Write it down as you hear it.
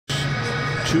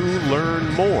to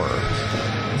learn more.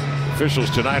 Officials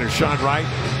tonight are Sean Wright,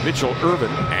 Mitchell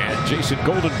Irvin, and Jason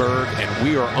Goldenberg, and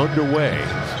we are underway.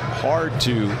 Hard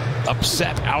to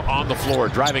upset out on the floor.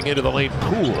 Driving into the lane,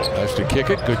 Poole has to kick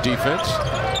it. Good defense.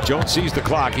 Jones sees the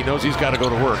clock. He knows he's got to go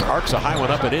to work. Arcs a high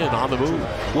one up and in on the move.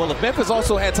 Well, if Memphis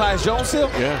also had Tyus Jones here,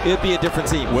 it'd be a different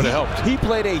team. Would have helped. He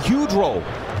played a huge role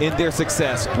in their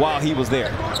success while he was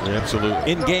there.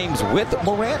 Absolutely. In games with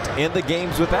Morant and the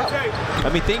games without.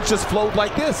 I mean, things just flowed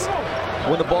like this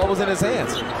when the ball was in his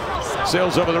hands.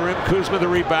 Sails over the rim. Kuzma the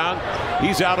rebound.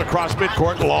 He's out across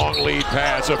midcourt. Long lead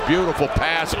pass. A beautiful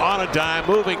pass on a dime.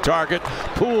 Moving target.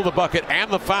 Poole the bucket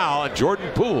and the foul. And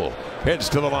Jordan Poole heads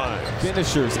to the line.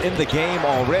 Finishers in the game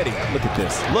already. Look at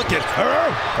this. Look at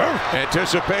her.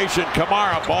 Anticipation.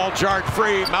 Kamara. Ball charged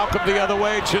free. Malcolm the other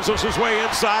way. Chisels his way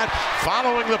inside.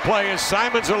 Following the play is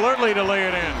Simons alertly to lay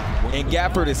it in. And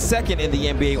Gafford is second in the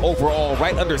NBA overall,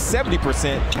 right under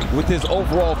 70% with his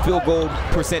overall field goal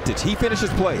percentage. He finishes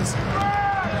plays.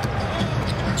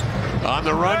 On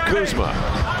the run, Kuzma.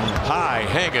 High,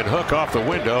 hanging hook off the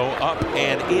window, up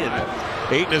and in.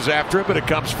 Ayton is after it, but it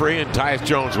comes free, and Tyus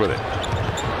Jones with it.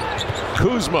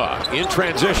 Kuzma in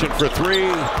transition for three,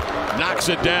 knocks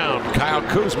it down. Kyle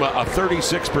Kuzma, a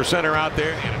 36%er out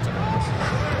there.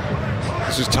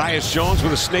 This is Tyus Jones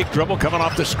with a snake dribble coming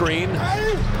off the screen.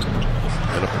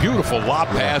 And a beautiful lob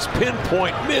pass,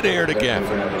 pinpoint midair to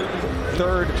Gafford.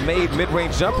 Third made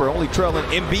mid-range jumper, only trailing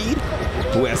Embiid,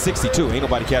 who has 62. Ain't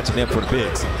nobody catching them for the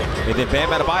bigs. And then Bam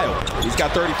Adebayo, he's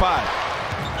got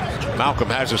 35. Malcolm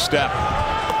has a step,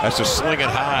 has to sling it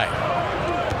high.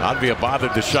 Advia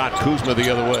bothered the shot, Kuzma the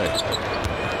other way.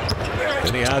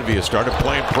 Denny Advia started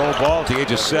playing pro ball at the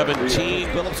age of 17.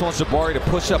 Phillips wants Jabari to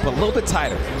push up a little bit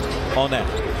tighter on that.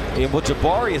 And what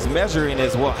Jabari is measuring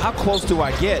is, well, how close do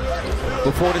I get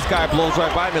before this guy blows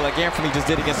right by me like Anthony just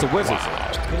did against the Wizards? Wow.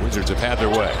 The Wizards have had their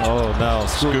way. Oh, no.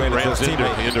 Scoot rams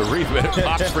into Reeve.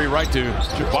 Pops free right to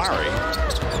Jabari.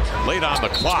 Late on the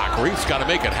clock. Reeve's got to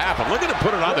make it happen. Look at him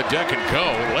put it on the deck and go.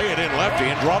 Lay it in lefty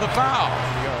and draw the foul.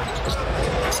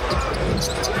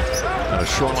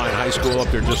 Shoreline High School up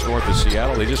there just north of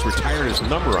Seattle. They just retired his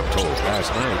number, I'm told,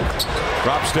 last night.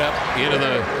 Drop step into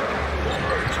the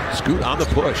Scoot on the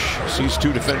push. Sees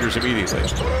two defenders immediately.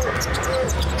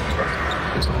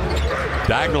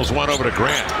 Diagonals one over to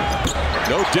Grant.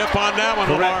 No dip on that one,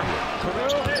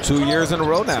 Lamar. 2 years in a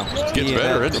row now. Getting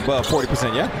better, isn't he? Above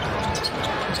 40%, yeah.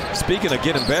 Speaking of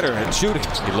getting better and shooting.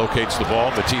 He locates the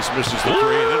ball. Matisse misses the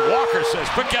three, and then Walker says,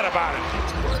 forget about it.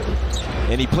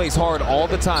 And he plays hard all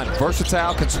the time.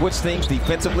 Versatile, can switch things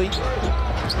defensively.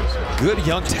 Good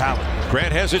young talent.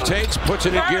 Grant hesitates, puts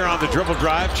it in gear on the dribble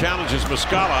drive, challenges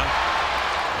Muscala.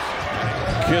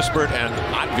 Kispert and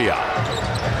Advia.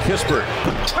 Kispert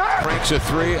cranks a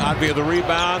three, Advia the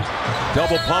rebound.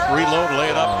 Double pump, reload, lay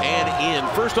it up and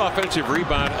in. First offensive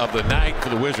rebound of the night for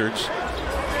the Wizards.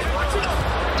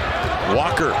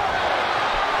 Walker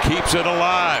keeps it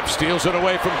alive, steals it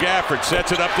away from Gafford,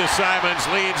 sets it up to Simons,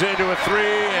 leans into a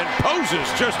three and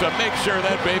poses just to make sure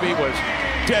that baby was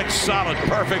dead solid,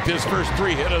 perfect. His first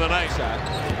three hit of the night.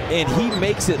 And he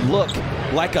makes it look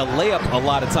like a layup a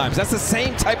lot of times. That's the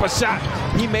same type of shot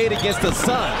he made against the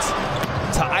Suns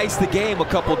to ice the game a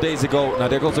couple days ago. Now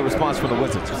there goes the response from the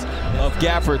Wizards of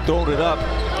Gafford throwing it up,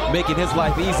 making his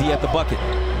life easy at the bucket.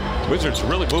 Wizards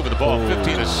really moving the ball.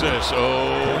 15 assists.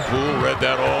 Oh, Poole read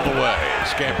that all the way.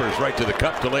 Scampers right to the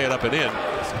cup to lay it up and in.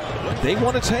 They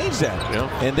want to change that,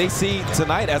 and they see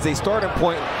tonight as a starting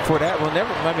point for that. Well,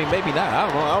 never. I mean, maybe not.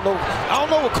 I don't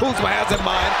know what Kuzma has in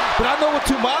mind, but I know what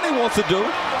Toumani wants to do.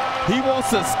 He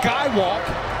wants to skywalk.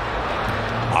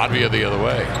 Advia the other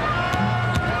way.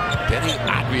 Denny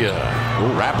Advia.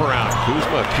 Wrap around.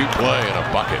 Kuzma, cute play and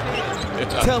a bucket.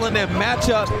 Telling them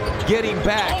matchup, getting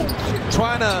back,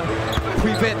 trying to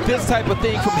prevent this type of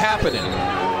thing from happening.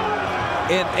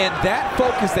 And that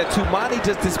focus that Toumani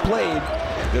just displayed.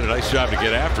 Did a nice job to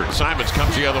get after it. Simons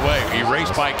comes the other way.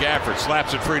 Erased by Gafford.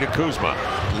 Slaps it free to Kuzma.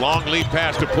 Long lead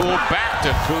pass to Poole. Back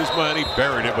to Kuzma, and he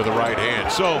buried it with the right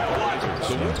hand. So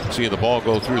seeing the ball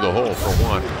go through the hole for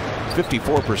one.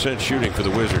 54% shooting for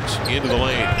the Wizards. Into the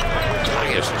lane.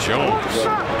 Tyus Jones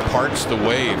parts the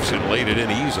waves and laid it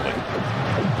in easily.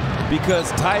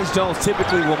 Because Tyus Jones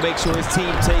typically will make sure his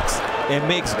team takes and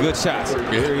makes good shots.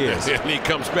 Here he is. And he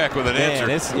comes back with an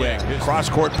answer.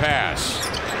 Cross-court pass.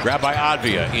 Grabbed by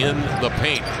Advia in the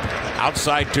paint.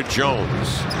 Outside to Jones.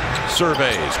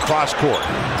 Surveys. Cross-court.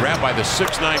 Grabbed by the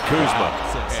 6'9 Kuzma.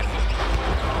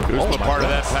 Kuzma part of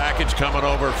that package coming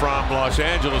over from Los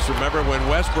Angeles. Remember when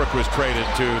Westbrook was traded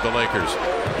to the Lakers?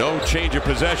 No change of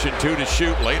possession, 2 to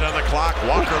shoot, late on the clock.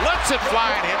 Walker lets it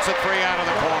fly and hits a 3 out of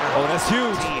the corner. Oh, that's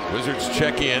huge. Wizards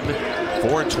check in,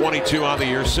 4-22 on the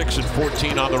year,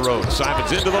 6-14 on the road.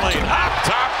 Simons into the lane, up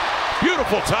top.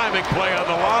 Beautiful timing play on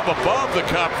the lob above the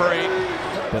cup for 8.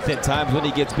 But then times when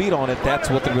he gets beat on it, that's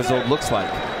what the result looks like.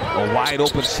 A wide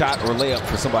open shot or layup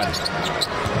for somebody.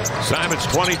 Simons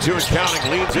 22 and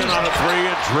counting, leans in on a 3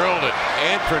 and drilled it.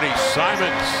 Anthony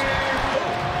Simons.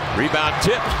 Rebound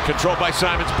tip, controlled by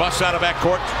Simons, busts out of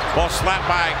backcourt. Ball slapped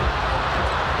by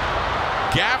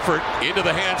Gafford into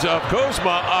the hands of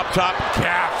Kuzma up top.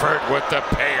 Gafford with the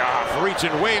payoff,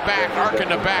 reaching way back, arcing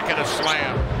the back and a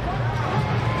slam.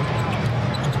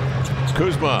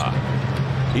 Kuzma,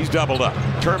 he's doubled up,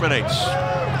 terminates.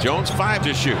 Jones 5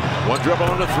 to shoot, 1 dribble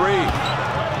and a 3.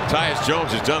 Tyus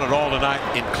Jones has done it all tonight,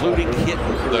 including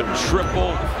hitting the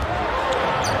triple.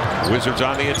 Wizards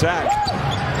on the attack.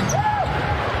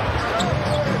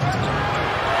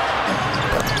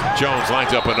 Jones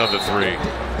lines up another 3.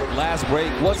 Last break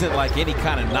wasn't like any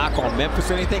kind of knock on Memphis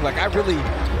or anything. Like, I really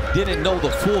didn't know the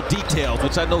full details,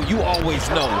 which I know you always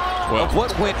know, of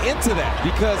what went into that,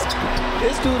 because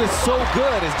this dude is so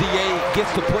good as DA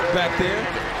gets the put back there.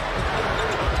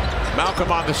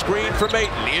 Malcolm on the screen for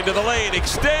Ayton, into the lane,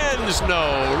 extends,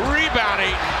 no, rebound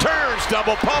Ayton, turns,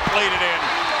 double pump, laid it in.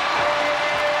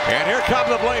 And here come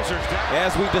the Blazers.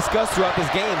 As we discussed throughout this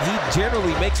game, he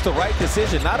generally makes the right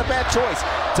decision. Not a bad choice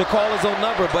to call his own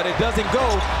number, but it doesn't go,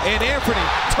 and Anthony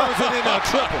turns it into a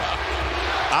triple.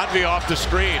 Advi off the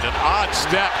screen, an odd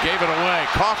step, gave it away,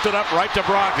 coughed it up right to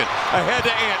Brogdon, ahead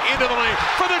to Ant, into the lane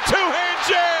for the 2-hand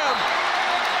jam.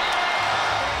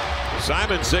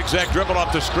 Simon zigzag dribble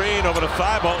off the screen over to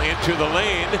Thibault into the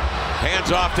lane,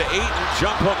 hands off to Ayton,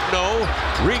 jump hook no,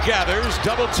 regathers,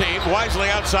 double team, wisely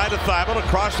outside of Thibault,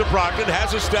 across to Brogdon,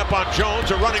 has a step on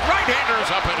Jones, a running right-hander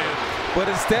is up and in. But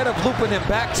instead of looping him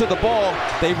back to the ball,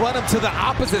 they run him to the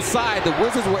opposite side. The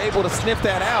Wizards were able to sniff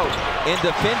that out and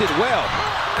defend it well.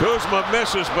 Kuzma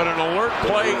misses, but an alert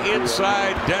play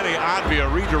inside. Denny Advia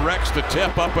redirects the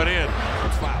tip up and in.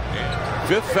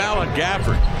 5th foul on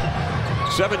Gafford.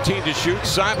 17 to shoot.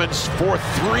 Simons for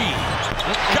 3.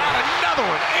 Got another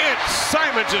one. And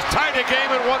Simons has tied the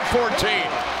game at 114.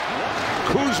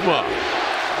 Kuzma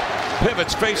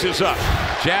pivots, faces up.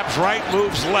 Jabs right,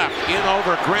 moves left. In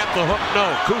over Grant the hook,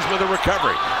 no. Kuzma the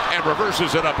recovery. And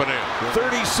reverses it up and in.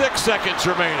 36 seconds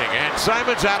remaining. And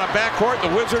Simons out of backcourt.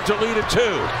 The Wizards are lead at 2.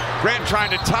 Grant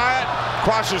trying to tie it.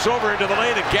 Crosses over into the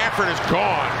lane and Gafford is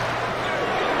gone.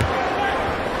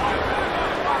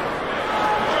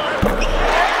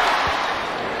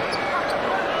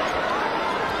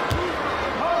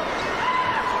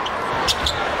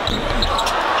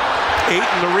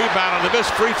 Ayton the rebound on the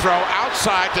missed free throw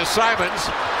outside to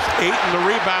Simons. Ayton the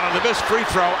rebound on the missed free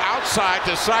throw outside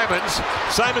to Simons.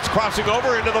 Simons crossing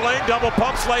over into the lane, double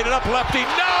pump, laid it up, lefty,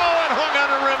 no, and hung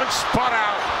on the rim and spun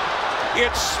out.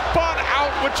 It's spun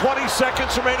out with 20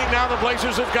 seconds remaining. Now the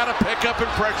Blazers have got to pick up in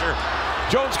pressure.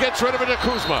 Jones gets rid of it to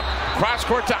Kuzma. Cross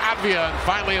court to Advia, and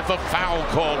finally the foul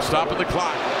called, stopping the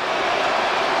clock.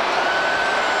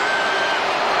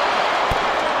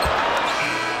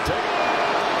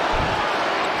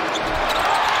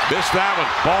 Missed that one.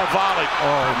 Ball volleyed.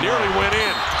 Nearly went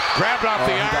in. Grabbed off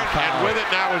the iron, and with it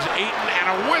now is Ayton, and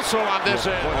a whistle on this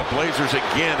end. The Blazers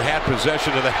again had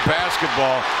possession of that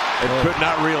basketball and could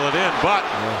not reel it in, but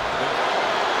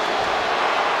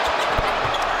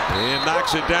and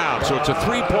knocks it down. So it's a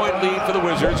 3-point lead for the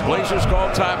Wizards. Blazers call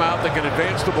timeout. They can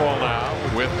advance the ball now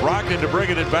with Brogdon to bring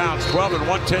it in bounds. 12 and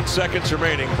 1/10 seconds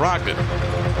remaining. Brogdon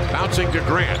bouncing to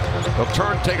Grant. He'll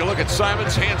turn, take a look at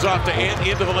Simons, hands off to Ant,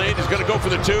 into the lane. He's going to go for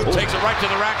the 2, takes it right to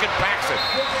the rack and backs it.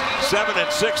 7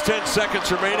 and 6/10 seconds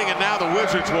remaining, and now the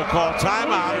Wizards will call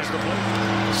timeout.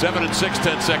 7 and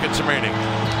 6/10 seconds remaining.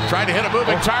 Trying to hit a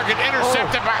moving target,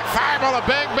 intercepted by Thibault. A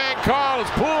bang call as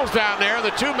Poole's down there.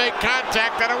 The 2 make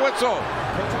contact and a whistle.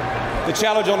 The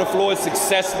challenge on the floor is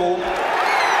successful. We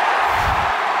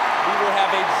will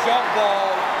have a jump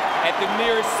ball at the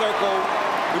nearest circle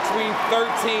between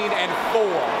 13 and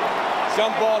 4.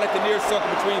 Jump ball at the nearest circle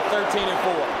between 13 and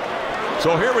 4.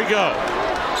 So here we go.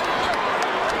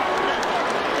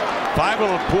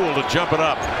 Thibault and Poole to jump it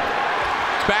up.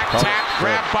 Back tap,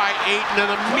 grabbed by Ayton,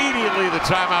 and immediately the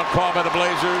timeout call by the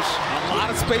Blazers. A lot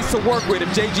of space to work with.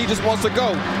 If JG just wants to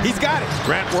go, he's got it.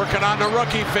 Grant working on the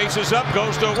rookie, faces up,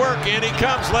 goes to work, in he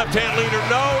comes. Left-hand leader,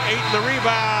 no. Ayton the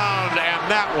rebound,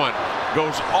 and that one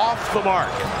goes off the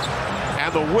mark.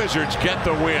 And the Wizards get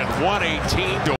the win, 118 to